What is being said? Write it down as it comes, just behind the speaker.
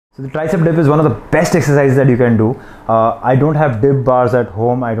So the tricep dip is one of the best exercises that you can do. I don't have dip bars at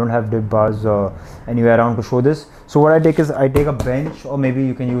home. I don't have dip bars anywhere around to show this. So what I take is I take a bench, or maybe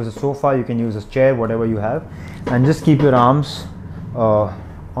you can use a sofa, you can use a chair, whatever you have, and just keep your arms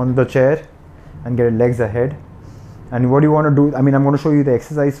on the chair and get your legs ahead. And what you want to do, I'm going to show you the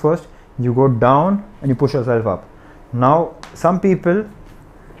exercise first. You go down and you push yourself up. Now some people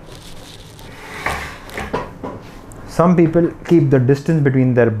keep the distance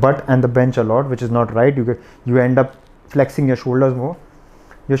between their butt and the bench a lot, which is not right. You end up flexing your shoulders more.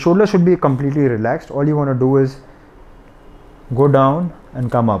 Your shoulders should be completely relaxed. All you want to do is go down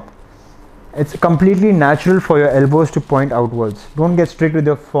and come up. It's completely natural for your elbows to point outwards. Don't get strict with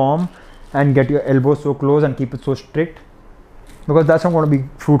your form and get your elbows so close and keep it so strict, because that's not going to be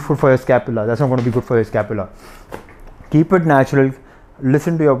fruitful for your scapula. That's not going to be good for your scapula. Keep it natural.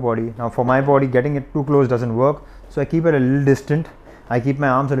 Listen to your body. Now for my body, getting it too close doesn't work, so I keep it a little distant. I keep my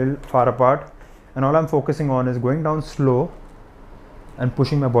arms a little far apart, and all I'm focusing on is going down slow and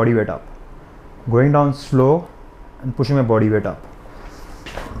pushing my body weight up. Going down slow and pushing my body weight up.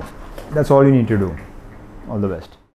 That's all you need to do. All the best.